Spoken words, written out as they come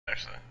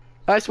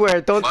I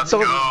swear, don't. Let's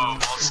don't. go.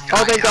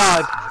 Oh thank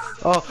God.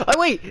 Oh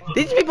wait,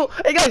 these people.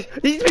 Hey guys,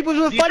 these people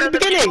were fun at the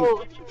beginning.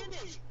 What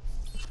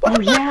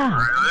the fuck?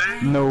 Yeah.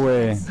 Really? No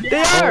way.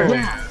 They are.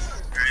 Yeah.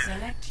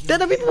 They're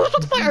the people who were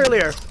supposed to fight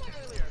earlier.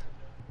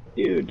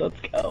 Dude, let's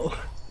go.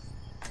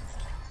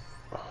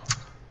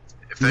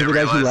 If These they are the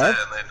guys who realize it left?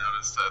 and they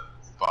notice that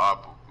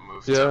Bob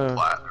moved to Yeah.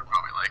 plat, they're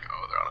probably like,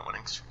 oh, they're on a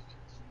winning streak.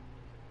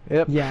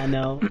 Yep. Yeah,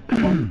 no.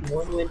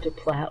 One went to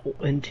plat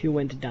and 2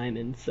 went to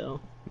diamond,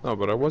 so. No,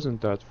 but I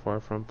wasn't that far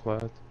from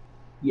plat.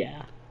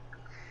 Yeah.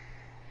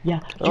 Yeah.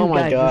 Dude, Oh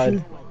my guys,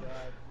 God.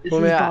 This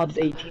Well, is yeah. Bob's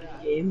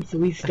 18th game, so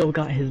we still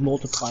got his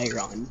multiplier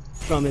on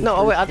from his No,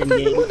 oh wait, I first thought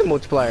 10 they removed the games.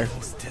 multiplier.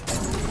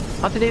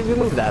 How did they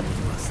remove that?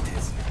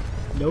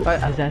 Nope, I-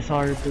 his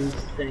SR boost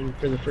thing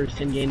for the first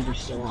 10 games are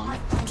still on.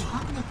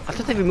 I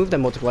thought they removed that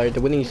multiplier,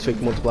 the winning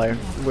streak multiplier.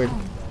 Weird.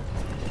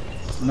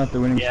 Not the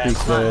winning streak.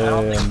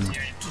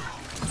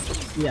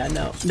 Yeah,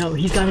 no,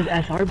 he's got his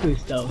SR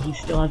boost though. He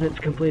still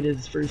hasn't completed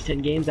his first 10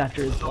 games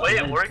after his. The way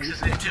it works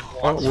is it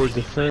just wants we're you to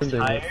be placed defending,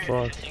 higher.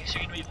 fuck. If it thinks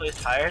you're gonna be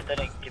placed higher, then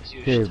it gives you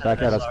a Okay, shit ton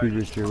back out of SR. speed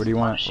booster. What do you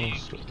want?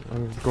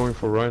 I'm going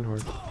for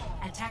Reinhardt.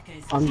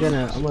 I'm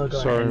gonna go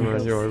Sorry, ahead and man.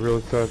 go. Yo, I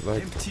really thought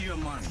like.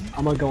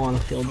 I'm gonna go on a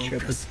field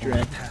trip with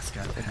Dread.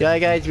 Yeah,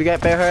 guys, we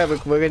got better.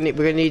 We're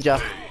gonna need ya.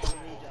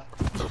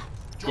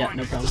 Yeah,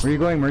 no problem. Where are you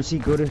going, Mercy?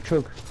 Go to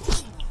choke.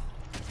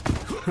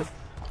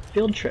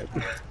 Field trip.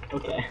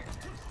 Okay.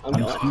 I'm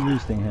I'm going. speed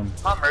boosting him.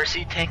 Come on,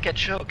 Mercy, tank get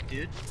choked,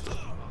 dude.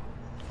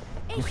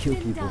 Go kill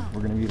people.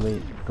 We're gonna be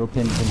late. Go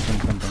pin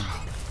something.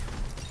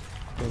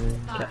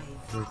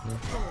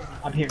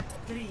 I'm here.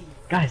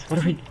 Guys,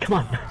 what are we? Come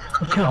on.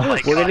 Let's go. Oh my We're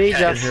God, gonna need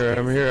ya. I'm here.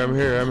 I'm here. I'm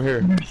here. I'm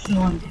here. We're so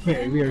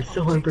unprepared. We are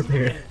so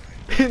unprepared.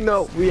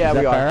 No, yeah, Is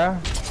we that are.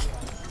 Farah?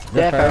 Is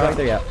Yeah, that Farah Farah. back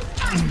there?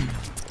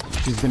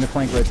 Yeah. She's gonna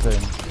flank right side.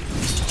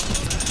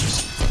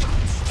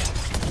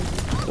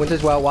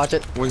 Winter's well, watch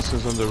it.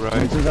 Winston's on the right.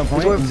 Winston's on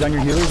point. He's on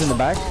your healers in the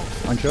back.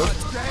 On choke.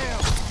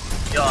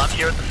 Yo, I'm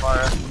here with the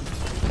fire.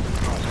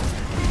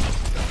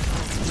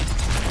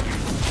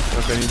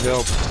 Okay, I need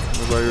help.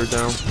 Nobody, you're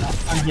down.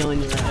 I'm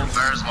healing you right now.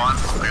 There's one.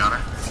 I got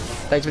her.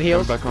 Thanks for the I'm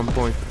heals. back on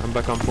point. I'm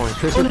back on point.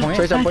 Tracer point.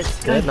 Trace up point.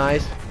 Guys, Good,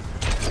 nice.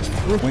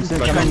 Winston's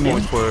Back on coming in.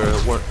 point for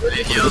what?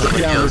 Need heals, I Two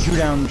need down. heals. Two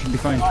down. Should be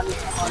fine.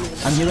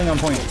 I'm healing on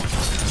point.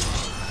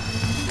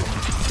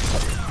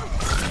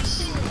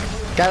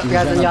 Got He's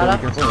got down, Zenyatta.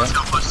 be careful, Let's yeah.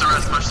 go push the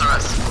rest, push the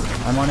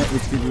rest. I'm on it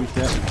with speed boost.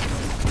 Yeah.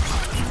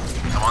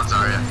 Come on,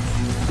 Zarya.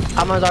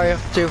 I'm on Zarya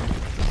too.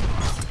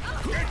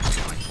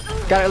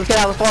 Got it. Let's get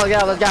out. Let's fall.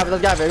 Get out. Let's grab it.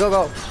 Let's grab it. Go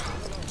go.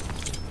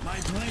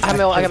 I got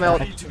my ult. I got my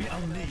ult.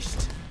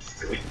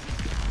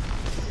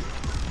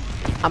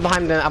 I'm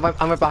behind them.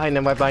 I'm right behind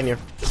them. Right behind you.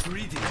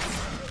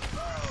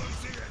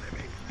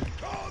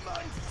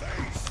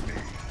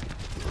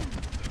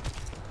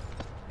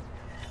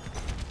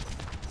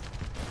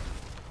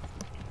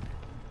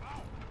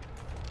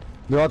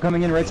 They're all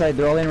coming in right side.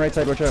 They're all in right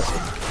side. Watch out.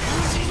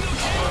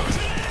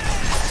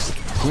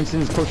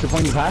 Winston's close to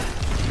point. He's half.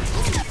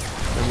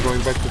 I'm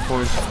going back to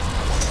point.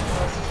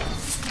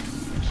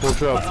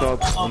 Soldier up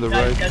top on the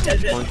right.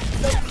 Point.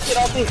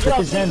 Check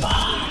his hand.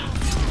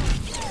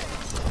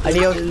 I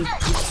healed.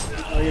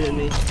 Oh, you didn't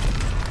me.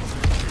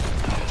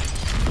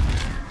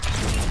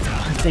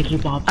 Thank you,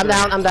 Bob. I'm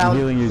down. I'm down. I'm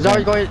healing you,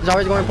 Zarya's going.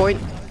 Zarya's going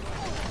point.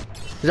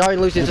 Zarya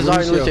and Lucius. With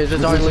Zarya and Lucio. Lucius.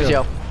 With Zarya and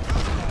Lucio.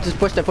 Lucio. Just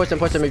push them. Push them.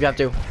 Push them if you have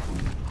to.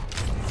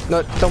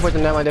 No, don't push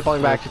them. That way they're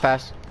falling back too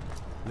fast.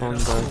 On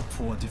back.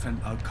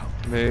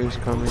 May's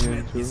coming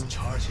in too.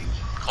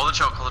 Hold the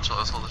choke, hold the choke,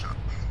 let's hold the choke.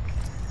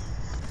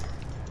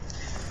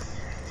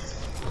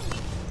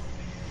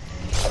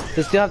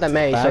 They still have that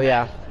May, so Back.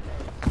 yeah.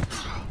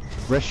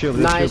 Rest shield.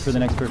 Nice. Rest shield for the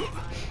next perk.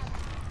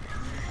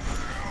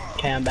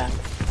 Okay, I'm back.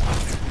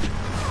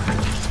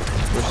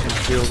 Rest in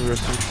shield.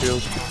 Rest in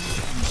shield.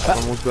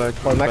 Almost back.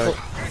 Oh, back. Michael.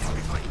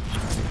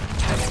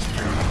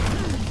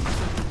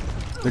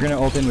 They're gonna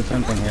ult in with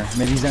something here.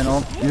 Maybe he's an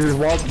ult. Your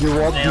wall to do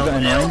that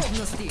in line.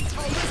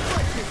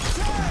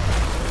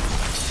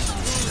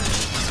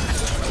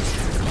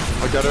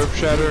 I got Earth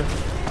Shatter.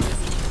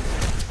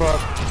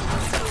 Fuck.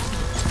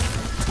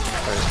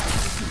 Okay.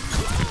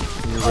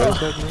 You ready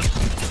that man?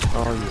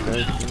 Oh, you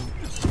guys.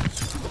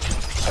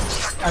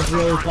 I've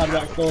really thought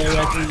about fully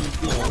wrecking the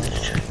field.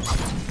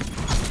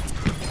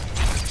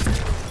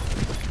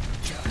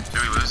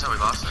 Did we lose it? We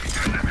lost it.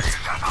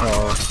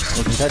 Oh,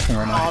 we're contesting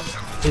right now.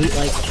 Wait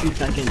like 2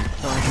 seconds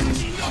so I can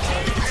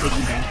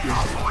piggyback you.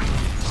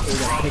 So we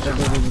gotta pick up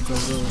over the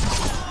go.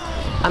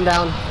 I'm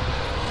down.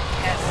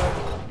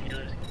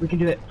 We can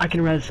do it. I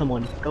can res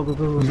someone. Go, go,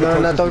 go, go. No,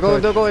 no, don't go.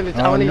 Don't go in.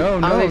 I Oh only. no, I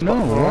no, only no.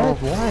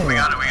 What? We Why?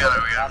 got it, we got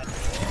it, we got it.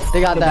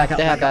 They got Go that. back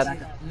They up, have back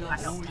that. up,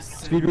 back up.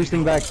 Speed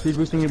boosting back. Speed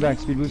boosting you back.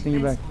 Speed boosting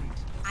you back.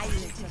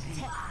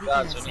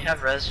 God, so when you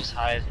have res, just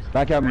hide.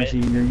 Back out, Mercy.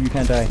 You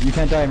can't die. You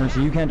can't die,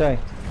 Mercy. You can't die.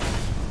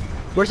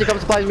 Mercy, come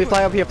supplies me.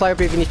 Fly up here. Fly up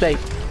here if you need space.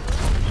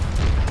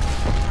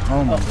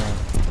 Oh my god.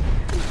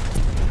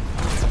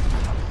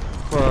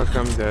 Fuck,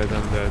 I'm dead.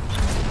 I'm dead.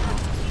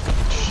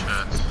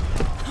 Shit.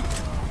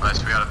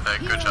 Nice, we got a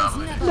pick. Good job.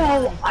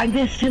 No, I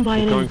missed him by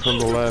an Going inch. from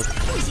the left.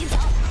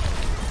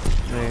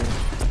 Man.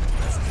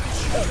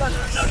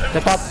 They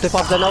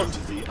pop the note.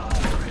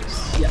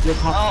 Yeah, they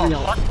popped 3 Oh,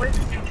 ult. fuck with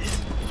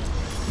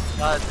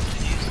God,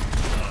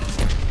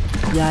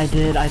 Yeah, I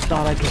did. I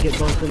thought I could get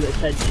both of them. It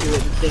said 2,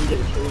 it didn't get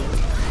 2.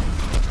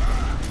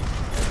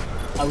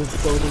 I was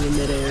floating in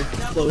midair.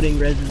 Floating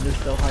reses are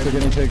so hard They're to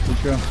gonna get. take the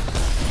show.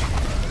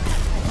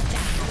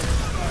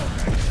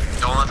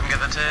 Don't let them get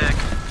the tick.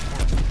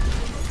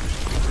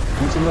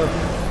 Once him up.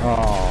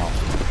 Oh.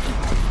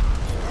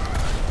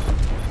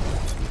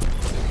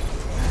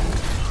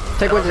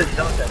 Take Winston.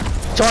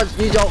 Charge,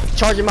 use your,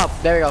 charge him up.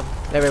 There we go.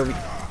 There we go.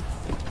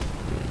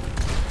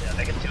 yeah,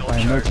 make it 2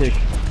 Fine, no tick.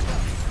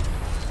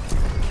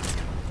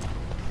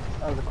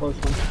 That was a close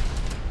one.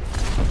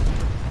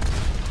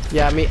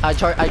 Yeah,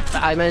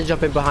 I managed to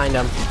jump in behind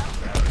them.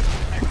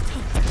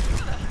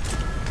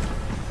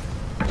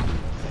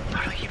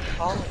 How do I keep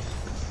falling?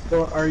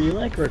 So, are you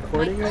like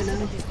recording right now?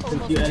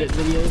 Since you edit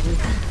videos and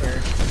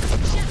stuff?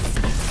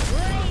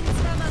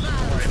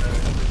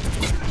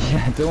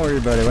 Yeah, don't worry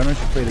about it. Why don't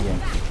you play the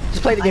game?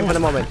 Just play the game for the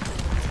moment.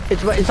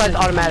 It's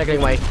automatic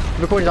anyway.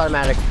 The recording's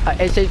automatic.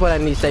 It says when I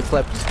need to save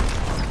clips.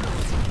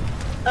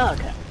 Oh,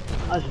 okay.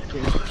 I was just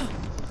curious.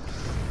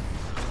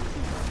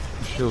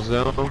 Shields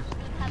down.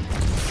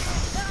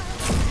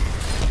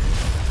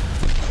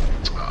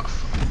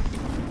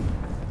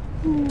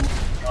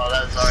 Oh,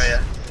 that's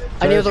Zarya.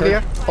 I need over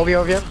here. Over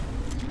here.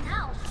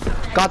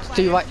 Got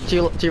to your right. To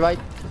your right.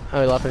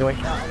 Oh, left anyway.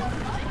 I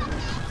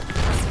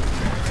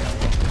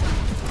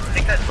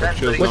think that's that.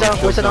 Shields What's down, that-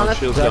 shields what's that down, on it?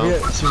 shields Grab down.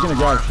 it. She's gonna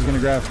grab. She's gonna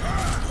grab.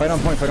 Fight on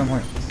point. Fight on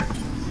point.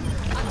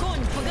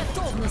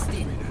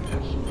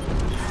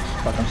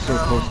 Fuck, I'm so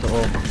close to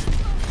ult.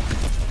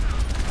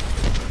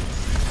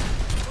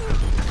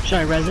 Should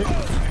I res it?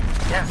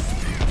 Yeah.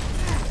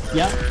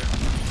 Yep.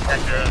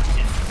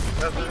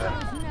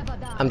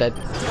 I'm dead.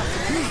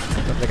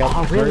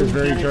 Oh, really?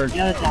 Very You gotta- charged.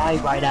 you gotta die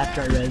right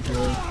after I res,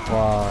 really.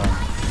 Wow.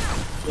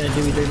 Yeah,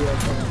 do me dirty like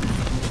that.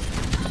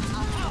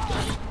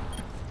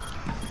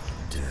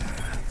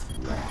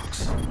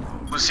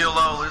 Lucio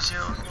low, Lucio.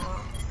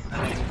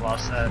 I think we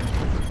lost that.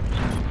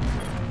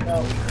 No,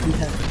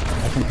 okay.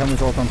 I can come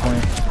with ult on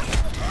point.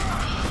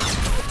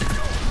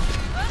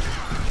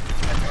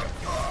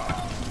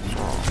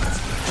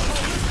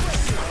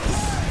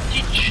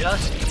 He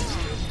just.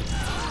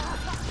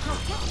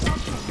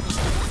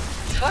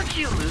 Fuck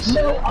you,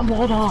 Lucio. No, I'm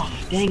walled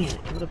off. Dang it.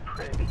 What a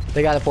prick.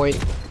 They got a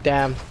point.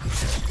 Damn.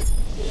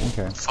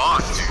 Okay.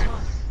 Fuck,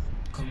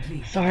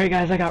 dude. Sorry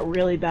guys, I got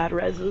really bad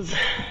reses.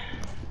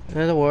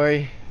 Don't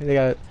worry. They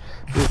got it.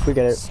 We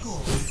get it.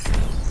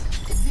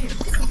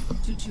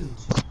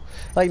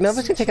 Like none of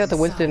us can take out the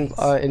Winston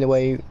in a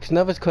way, because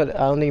none of us could.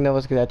 I don't think none of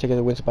us could take out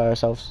the Winston by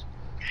ourselves.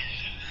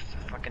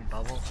 Fucking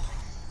bubble.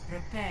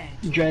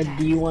 Dread,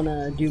 do you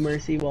wanna do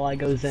Mercy while I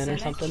go Zen or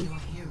something?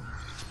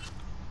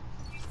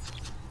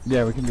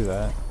 Yeah, we can do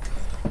that.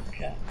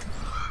 Okay.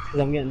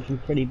 Cause I'm getting some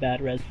pretty bad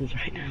reses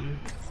right now.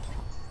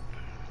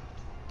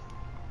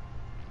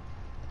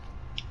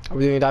 Are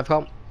we doing a dive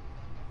comp?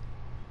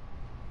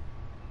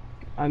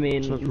 I mean,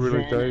 It's not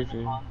really Zen and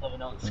diving. Hanzo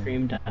don't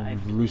scream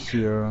dive.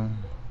 Lucio.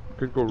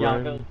 Could go Yeah,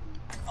 Ryan.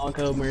 I'll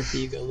go Mercy,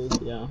 you go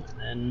Lucio,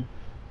 and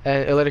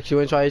And Elytics, you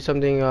want to try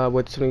something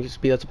with something to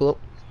speed us up a little?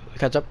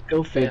 Catch up? then go Are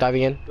you fair.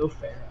 diving in? Go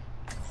fair.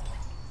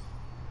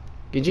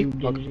 Genji?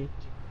 Do Okay. Genji.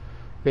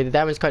 Okay, the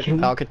damage quite. Can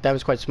we- Okay,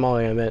 damage quite small.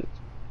 I meant.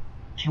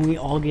 Can we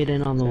all get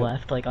in on the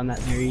left, like on that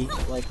very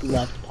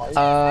left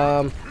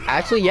part?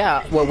 Actually,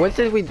 yeah. Well,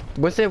 Winston we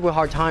have a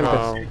hard time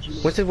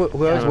because Winston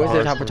whoever's Yeah,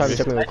 Winston hard have a time for me.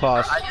 jumping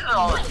across. I do it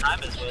all the time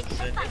as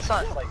Winston. It's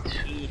not like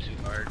too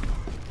hard.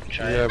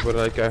 Try Yeah, it. but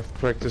like I've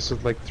practiced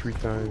it like 3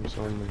 times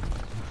only.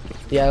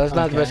 Yeah, let's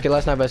not Okay. risk it.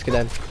 Let's not risk it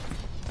then.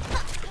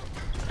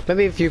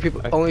 Maybe a few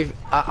people. Only.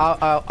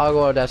 I'll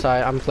go over that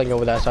side. I'm flanking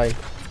over that side.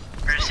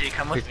 Mercy,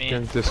 come I with me.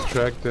 can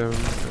distract them.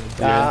 at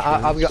the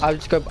I'll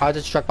entrance. I'll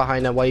just truck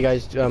behind them while you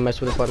guys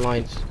mess with the front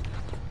lines.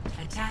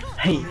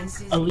 Hey,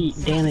 Elite,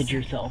 damage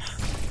yourself.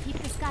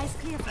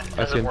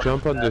 I can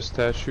jump on the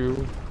statue.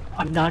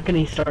 I'm not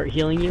gonna start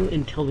healing you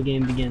until the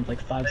game begins, like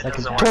 5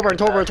 seconds doesn't after.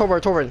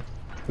 Torburn.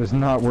 Does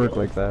not work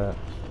like that.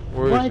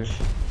 Where is What?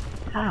 he?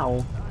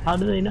 How? How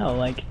do they know?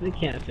 Like, they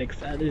can't fix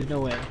that. There's no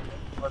way.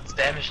 What's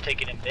damage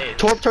taken in base?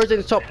 Torb turns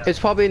in top. It's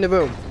probably in the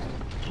room.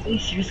 Did they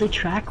seriously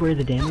track where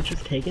the damage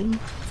was taken?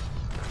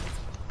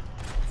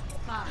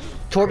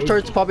 Torb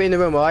turns probably in the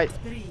room, alright?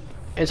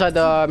 Inside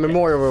the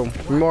memorial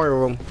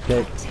room.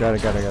 Okay, got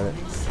it. I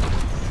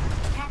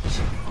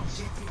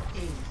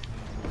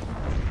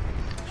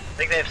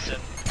think they have Sim.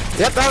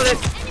 Yep, found it.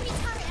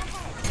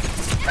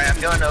 Alright,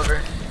 I'm going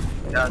over.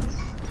 Guns.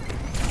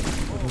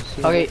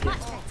 Okay, Alright,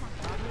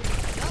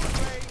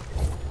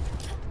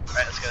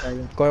 let's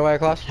go. going right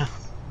across. Get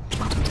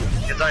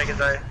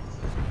Zarya.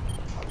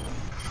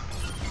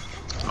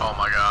 Oh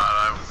my god,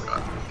 I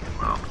forgot.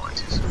 Well, point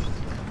too soon.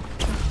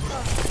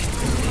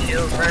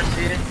 Heals,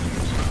 Mercy.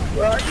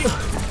 Where are you?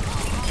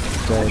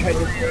 Dead. Right,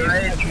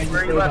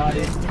 where are you at?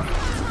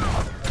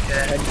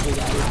 Okay.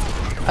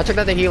 I I took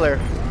out the healer.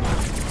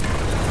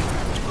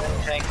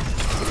 Tank.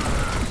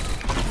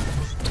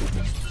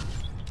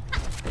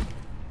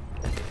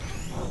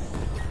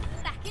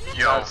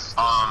 Yo,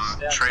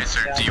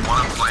 Tracer, do you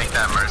want to flank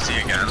that Mercy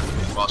again?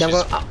 While Yeah,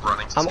 she's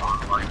running to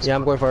spawn? Yeah,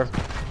 I'm going for her.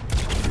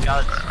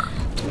 Guys,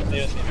 stay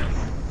with me.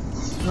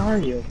 Where are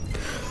you?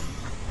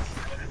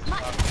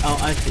 Oh,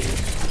 I see you.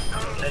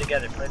 Play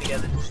together, play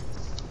together.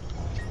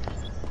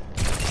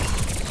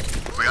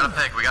 We gotta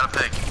pick, we gotta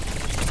pick.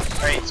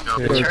 Alright, let's go.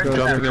 Yeah, Turn let's go. to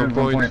that Jumping room.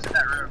 on point. To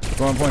that room.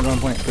 Go on point, go on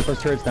point. Get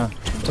those turrets down.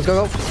 Let's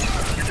go. Get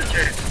the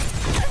turret.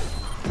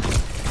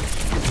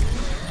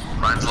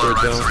 Ryan's low,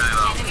 Ryan's really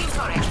low.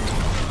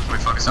 Can we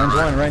focus on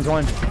Ryan? Range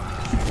one.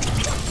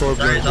 Four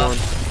Ryan's one. up.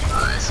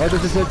 Nice. Oh,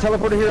 there's a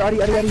teleporter here. Adi.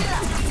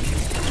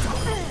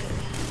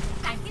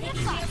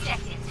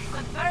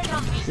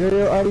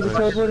 Yo, Adi, the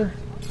teleporter.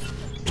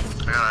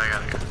 I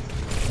got it.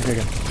 Okay,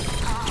 good.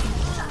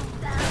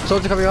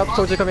 Soldier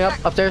coming up,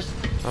 upstairs.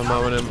 I'm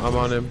on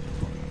him.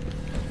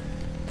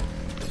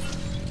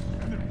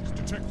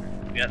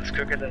 Yeah, it's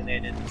quicker than they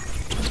did.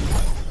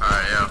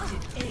 Alright, yeah.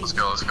 Let's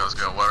go.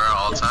 What are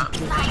our ults at?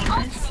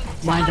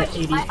 Mine's at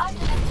 80.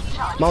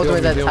 Mine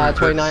was at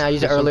 29. I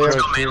used it earlier.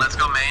 Let's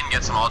go main,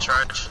 get some ult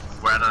charge.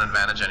 We're at an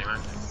advantage anyway.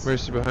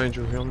 Mercy behind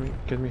you, heal me.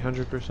 Get me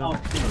 100%. Oh,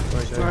 Right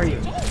there. where are you?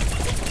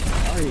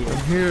 Where are you?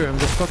 I'm here, I'm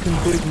the fucking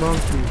big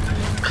monkey.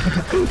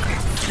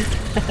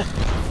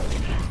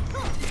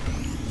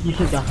 You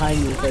sit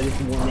behind me, so this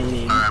is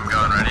 180. Alright, I'm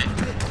going, ready?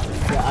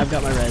 Yeah, I've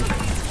got my res.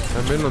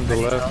 I'm in on the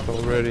left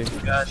already.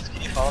 Guys,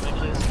 can you follow me,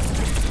 please?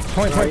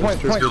 Point.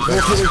 Let's go,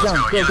 Healers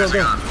down. you guys are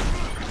Go. gone.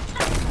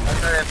 I'm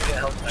sorry, I have to get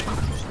help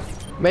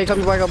back. May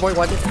come back up, boy.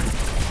 Watch it.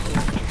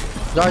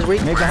 Zar's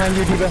weak. Make behind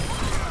you, Diva.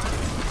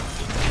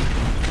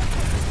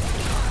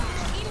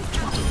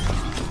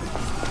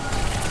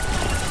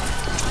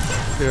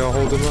 Yeah, I'll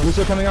hold him up.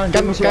 Lucio coming on.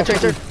 Get Lucio Got off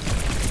Tracer.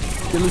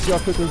 quickly. Get Lucio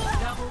off quickly.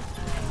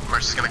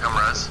 Mercy's gonna come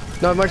res.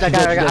 No, Merch,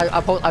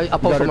 I pulled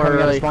from her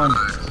early. Good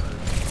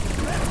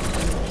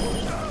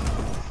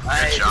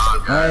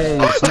job,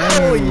 guys.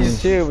 Oh, you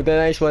shoot.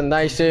 The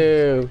nice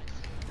shoot.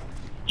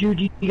 Dude,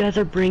 you guys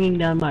are bringing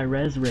down my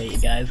res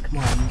rate, guys. Come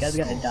on, you guys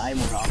gotta die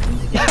more often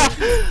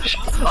together.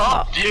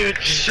 Oh, dude,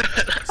 shut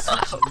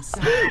up.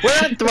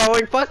 We're not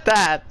throwing. Fuck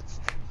that.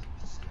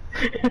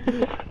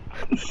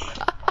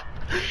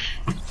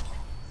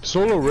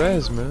 Solo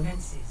res, man.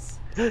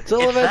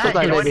 So In fact,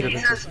 you know what maybe. he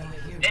says?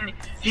 And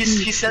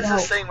he says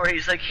this thing where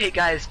he's like, "Hey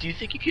guys, do you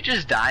think you could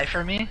just die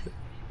for me?"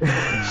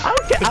 I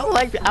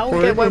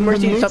don't get what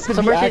Mercy.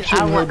 Some Mercy. I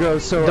don't like.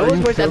 Those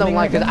words I don't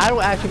like, cause I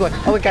don't actually go.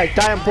 Oh, guys,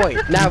 die on point.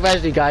 Now,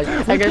 eventually, guys.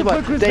 And guess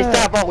what? They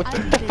stop. Oh, what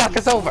the fuck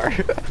is over?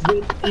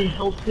 It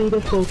helps me to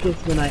focus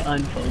when I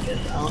unfocus.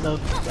 I don't know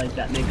if like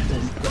that makes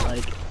sense, but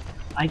like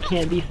I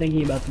can't be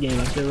thinking about the game.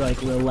 I have to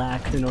like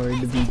relax in order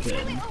to be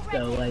good.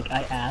 So like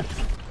I ask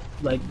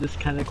like this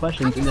kind of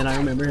questions, and then I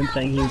remember him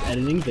saying he was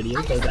editing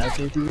videos. So I was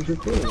asking if he was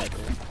recording like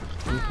that.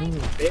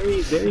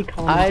 Very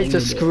common. I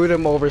just screwed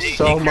him over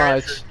so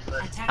much.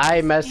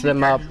 I messed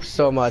them up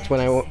so much when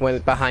I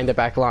went behind the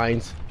back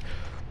lines.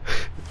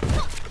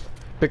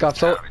 pick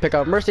off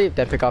Mercy,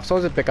 then pick off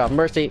Soldier, pick off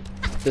Mercy.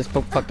 Just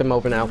fuck them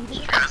over now.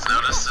 You guys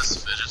notice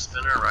this fidget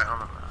spinner right on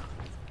the map?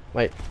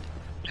 Wait.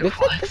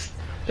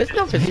 There's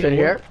no fidget spinner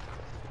here.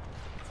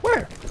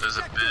 Where? There's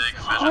a big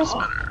fidget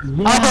spinner.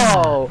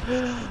 Oh!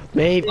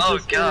 Maybe. Oh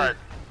god.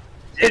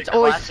 It's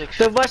always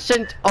the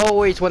Russians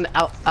always want to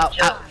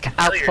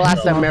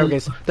outclass the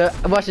Americans. The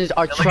Russians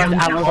are trying to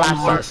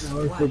outclass us.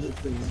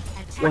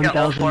 I got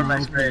all 4 of my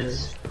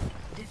sprays.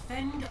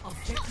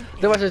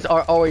 The Russians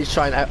are always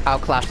trying to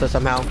outclass us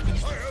somehow.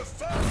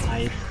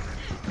 Nice.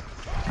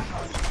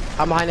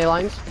 I'm behind the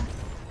lines.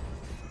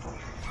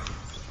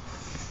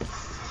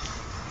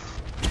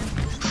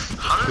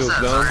 How does Feels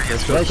that down. Zarya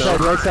Let's get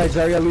go Right down. side,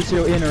 Zarya,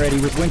 Lucio in already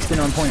with Winston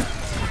on point.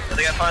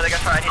 They got fire,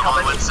 I need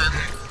help. Winston?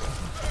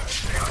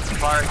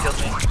 Fire killed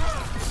me.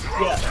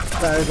 Yeah,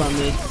 Fire's on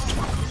me.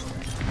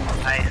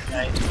 Nice.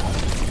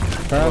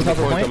 Fire on top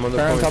of I'm point. on the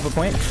Fire on point. top of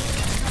point.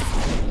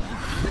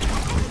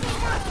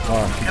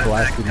 Oh, he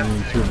blasted me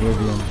into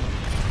oblivion.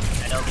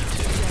 I know me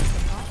too.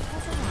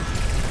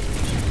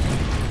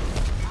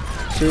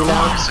 Two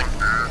now.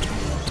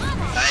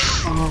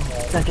 Nice. Oh,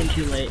 second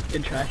too late.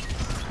 Good try.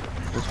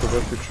 Let's go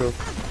back to choke.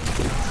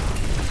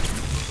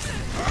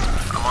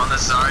 I'm on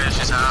this Zarya,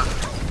 she's half.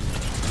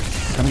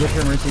 Come get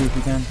her Mercy if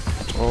you can.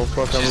 Oh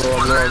fuck, I'm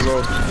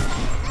low.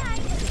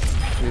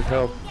 Need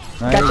help.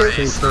 Nice, Gotcha.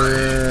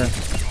 Tracer.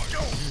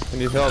 I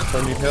need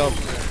help.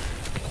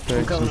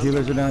 Thanks. Your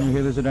healers are down, I'm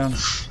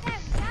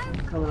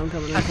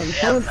coming. Yeah, nice.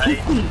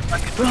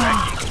 Fucking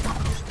wrecked.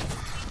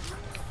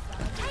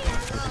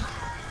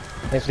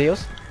 Thanks for the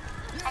heals.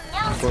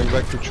 Going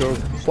back to choke.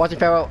 Watching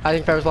Pharaoh. I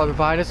think Pharaoh's probably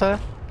behind us, huh?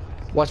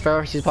 Watch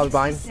Pharaoh. She's probably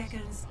behind.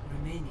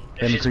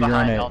 If she's you're on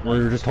behind, it. I'll know.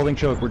 We're just holding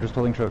choke. If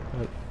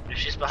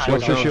she's behind,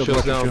 Watch your I'll shield, know.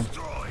 watch your shield.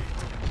 shield.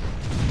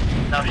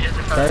 No, she has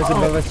to Fire's fire.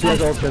 above us. She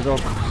has ult.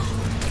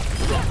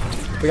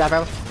 We got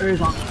Pharaoh.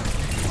 Fire's on me.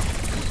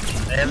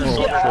 They have a Oh,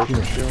 soldier. choke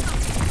your shield.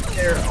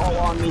 They're all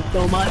on me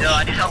so much. Yo,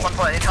 I need help on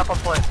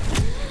point.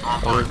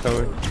 Coming.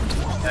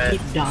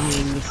 Keep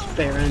dying,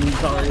 Farron,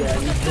 Zarya,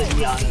 and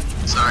Zenyatta.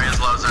 Sorry,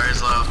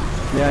 it's low.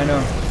 Yeah, I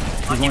know.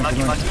 Monkey.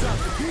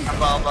 I'm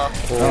low.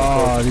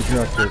 Oh, these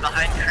are up I'm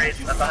behind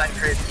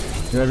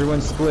crates. Yeah,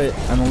 everyone's split.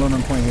 I'm alone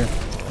on point here.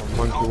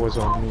 Monkey was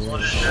on me.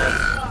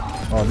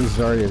 Oh, this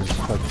Zarya is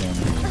fucking.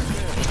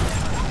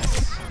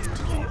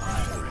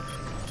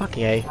 Fuck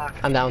yeah.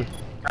 I'm down.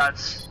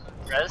 That's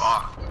res.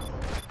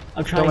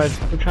 I'm trying.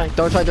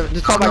 Don't try to.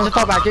 Just fall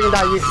back. You can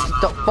die.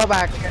 Don't fall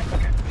back.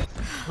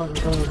 They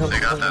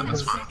got that,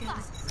 that's fine.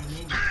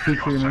 Peek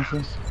for your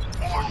mercy.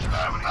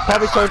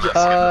 Probably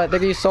soldier.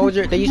 They use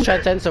soldier. They use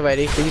transcendence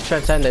already. They use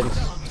transcendence.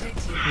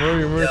 Where are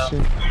your mercy?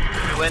 We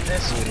win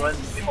this.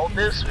 We hold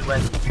this. We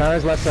win.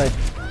 Tara's left side.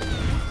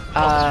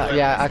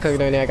 Yeah, I couldn't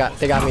do anything.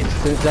 They got me.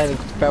 Since then,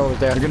 Farrell was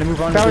there. They're gonna move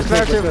on. Farrell's to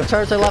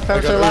the left.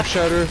 I got Earth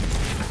Shatter.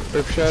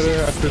 Earth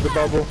Shatter after the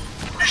bubble.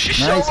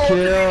 Nice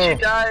kill. She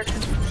died.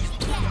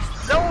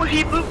 No,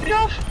 he moved me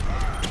off.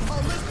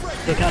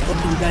 Look out,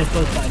 both of you guys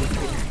both died.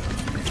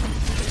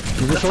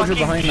 There's a soldier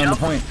behind on the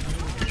point.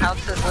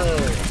 Counts as a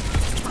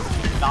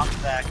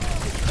knockback.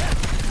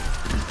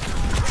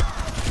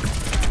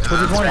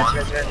 Soldier's one.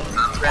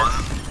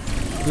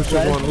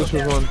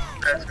 Lucius one.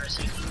 Res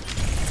mercy.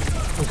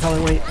 I'm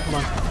coming, wait, hold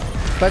on.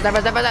 But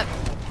that.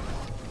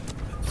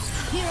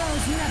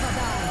 Heroes never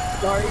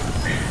die.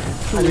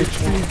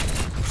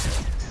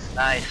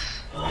 Nice.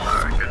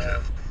 Alright, good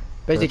job.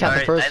 Basically, count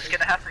the Alright, first. Knight's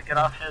gonna have to get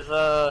off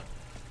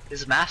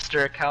his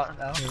master account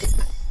now.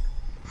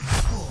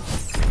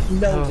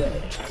 No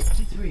way.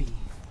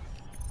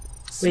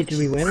 Wait, did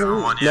we win or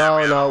lose?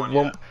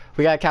 No.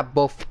 We gotta cap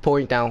both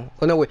points now.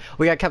 Oh no, wait.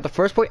 We gotta cap the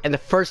first point and the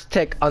first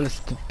tick on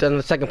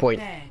the second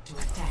point. I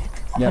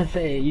was gonna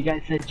say, you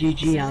guys said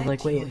GG, I was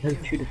like, wait, it says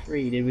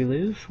 2-3, did we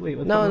lose? Wait,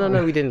 what's going on?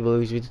 No, we didn't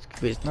lose. It's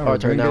No, our we're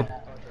turn doing now. good.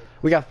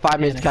 We got 5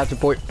 minutes to cap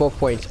both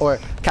points, or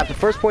cap the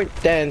first point,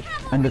 then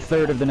And the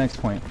third of the next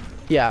point.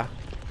 yeah.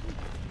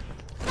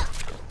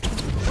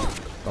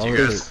 You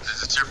guys, is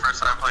this your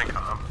first time playing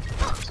comp?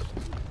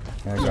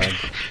 Yeah, guys.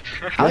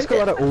 Ask a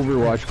lot of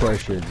Overwatch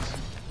questions.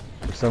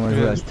 For someone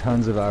who has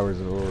tons of hours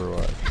of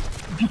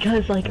Overwatch.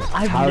 Because, like,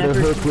 How to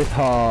hook with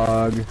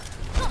Hog.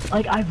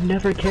 I've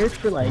never cared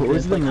for, like... What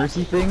was the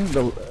mercy thing?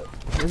 What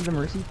was the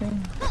mercy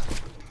thing?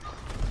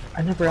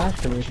 I never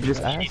asked him. You just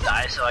He asked?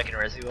 dies so I can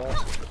res you all.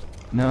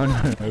 No,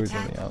 it was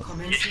something else.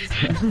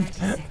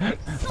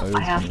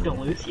 I asked a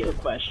Lucio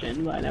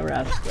question, but I never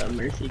asked a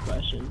Mercy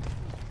question.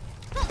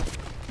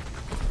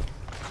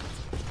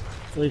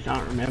 At least I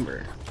don't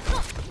remember.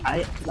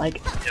 Yeah, we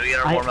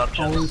gotta warm up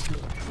jumps.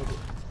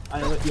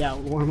 Yeah,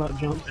 warm up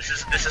jumps.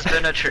 This has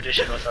been a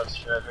tradition with us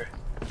forever.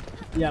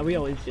 Yeah, we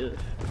always do this.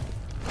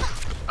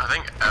 I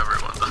think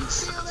everyone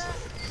does this.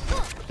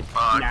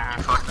 Fuck, Nah.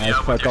 you fucked me I up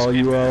with fuck your all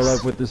you speed all boost.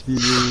 up with the speed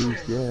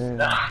boost,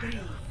 yeah.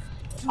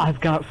 I've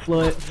got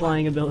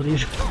flying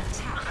abilities.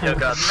 Yo,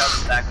 God,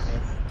 come back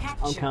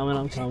with me.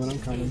 I'm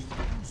coming.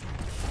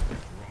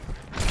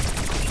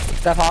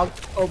 Steph Hog.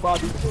 Oh,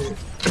 Bobby.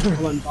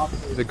 Come on, Bobby.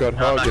 They got No,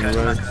 Hog I'm and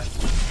not ran. gonna.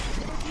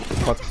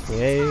 Fuck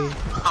yay. Oh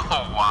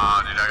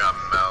wow, dude, I got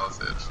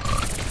melted.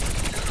 Fuck.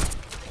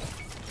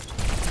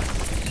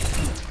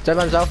 Step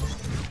by himself.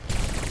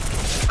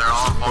 They're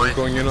all on I'm point.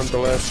 going in on the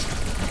left.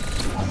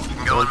 You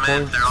can go in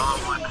mid, they're all on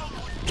point.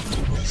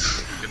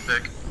 Good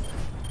pick.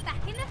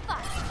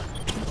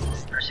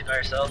 Mercy by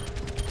yourself.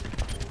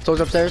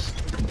 Soldier upstairs.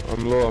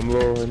 I'm low,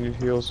 I need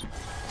heals.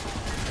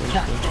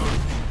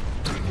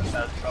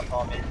 That's from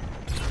all me.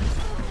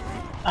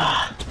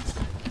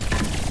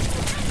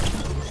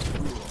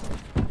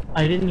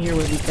 I didn't hear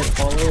what you said,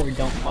 follow or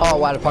don't follow. Oh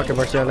wow, the fucking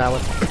mercy on that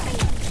one.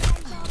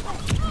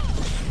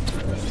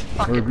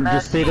 Fucking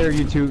Just stay messy. there,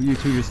 you two,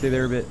 just stay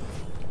there a bit.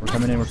 We're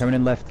coming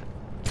in left.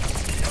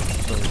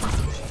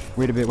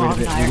 Wait a bit.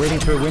 We're waiting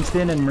for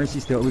Winston and Mercy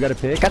still. We got to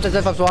pick. Got the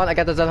Zeph up spawn. I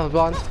got the Zeph up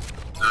spawn.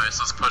 Nice,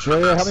 let's push Yeah,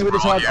 with this. help me with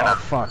this Oh, hog. you're Oh, not-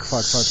 fuck.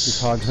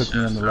 This hog hooked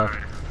me on the left.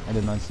 I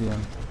did not see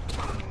him.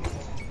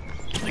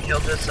 We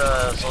killed this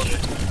soldier.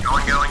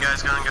 Going,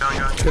 guys, going.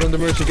 Get on the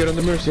mercy,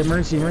 Get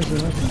Mercy.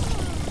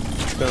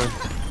 Down.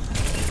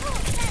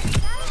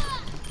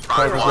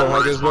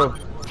 Hog as well.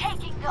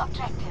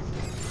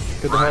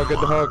 Get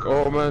the hog.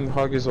 Oh man,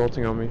 Hog is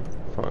ulting on me.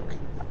 Fuck.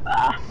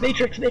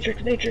 Matrix.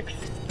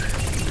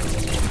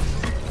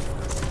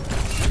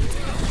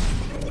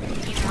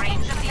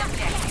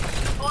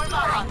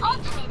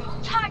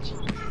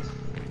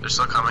 They're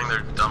still coming, they're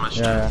dumb as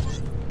shit. Yeah.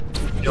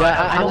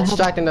 Yeah, I'm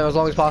distracting them as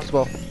long as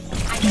possible.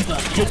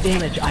 Take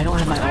damage. I don't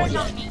have my ult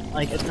yet.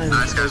 Like, it's not even...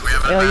 Nice, guys, we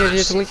have an Oh, yeah,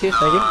 advantage. thank you.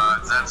 Thank you.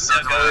 Zed's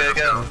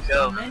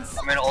Go.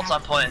 I'm gonna ult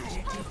on point.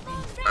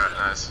 Alright,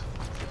 nice.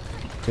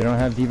 They don't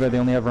have Diva. They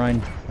only have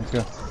Ryan. Let's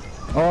go.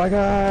 Oh, I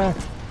got.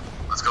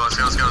 Let's go. I'm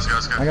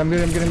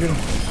good.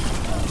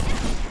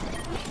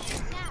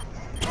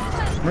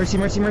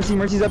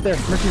 Mercy's up there.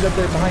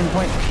 Behind the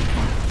point.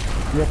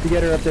 You have to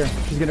get her up there.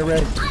 She's gonna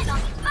res.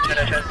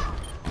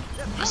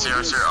 I see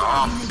her.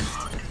 Oh,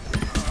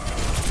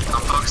 fuck.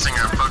 I'm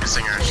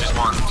focusing her. She's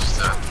one. She's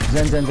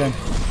dead. Zen.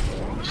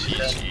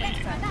 GG.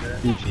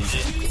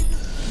 GG.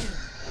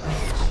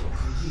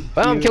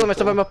 Well, I'm killing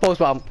myself in my post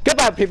bomb.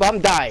 Goodbye, people. I'm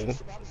dying.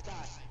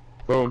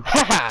 Boom.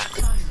 Haha.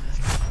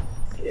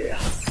 Yeah.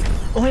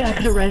 Oh yeah, I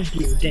could have rezzed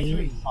you. Dang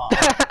it.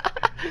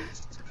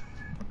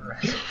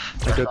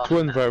 I got 2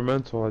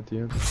 environmental at the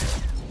end.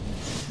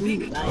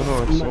 Oh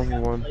no, it's only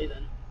 1.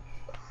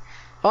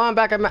 Oh, I'm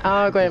back at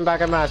going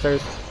back at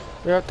Masters.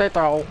 Yep, they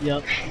throw.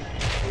 Yep.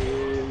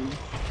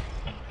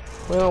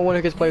 Well, one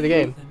who gets to play the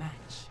game.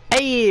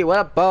 Hey, what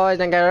up, boys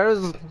and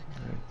girls?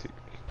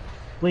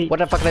 Wait. What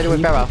the fuck did I do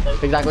with Pharaoh?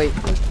 Exactly.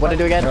 What did I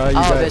do again?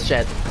 Oh, this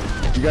shit.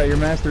 You got your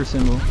master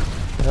symbol.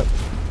 Yep.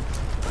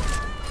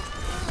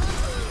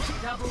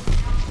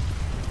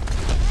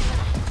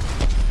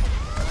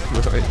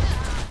 Right.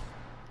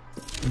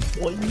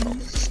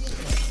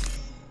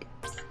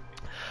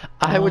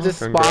 I was just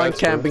spawn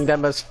camping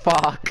them as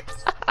fuck.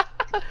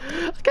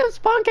 I was gonna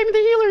spawn camping the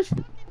healers.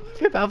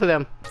 Feel bad for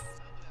them.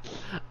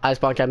 I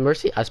spawn camp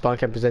Mercy. I spawn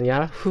camp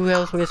Zenyatta. Who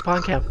else will get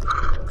spawn camp?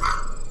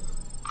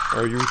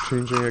 Are you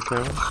changing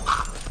account?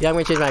 Yeah, I'm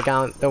gonna change my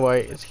account. Don't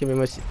worry. It's giving me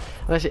Mercy.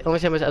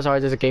 Unless how much SR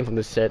there's a game from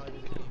this shit.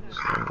 So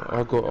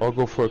I'll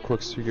go for a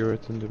quick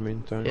cigarette in the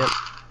meantime. Yep.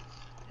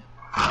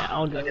 Yeah,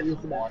 I'll go get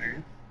some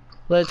water.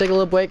 Let's take a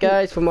little break,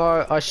 guys, from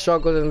our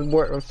struggles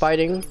and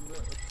fighting.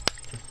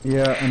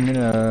 Yeah, I'm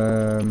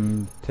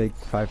gonna take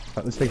 5.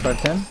 Let's take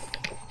 5-10.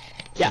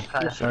 Yeah.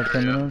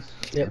 5-10 minutes.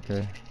 Yep.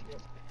 Okay.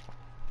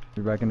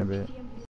 Be back in a bit.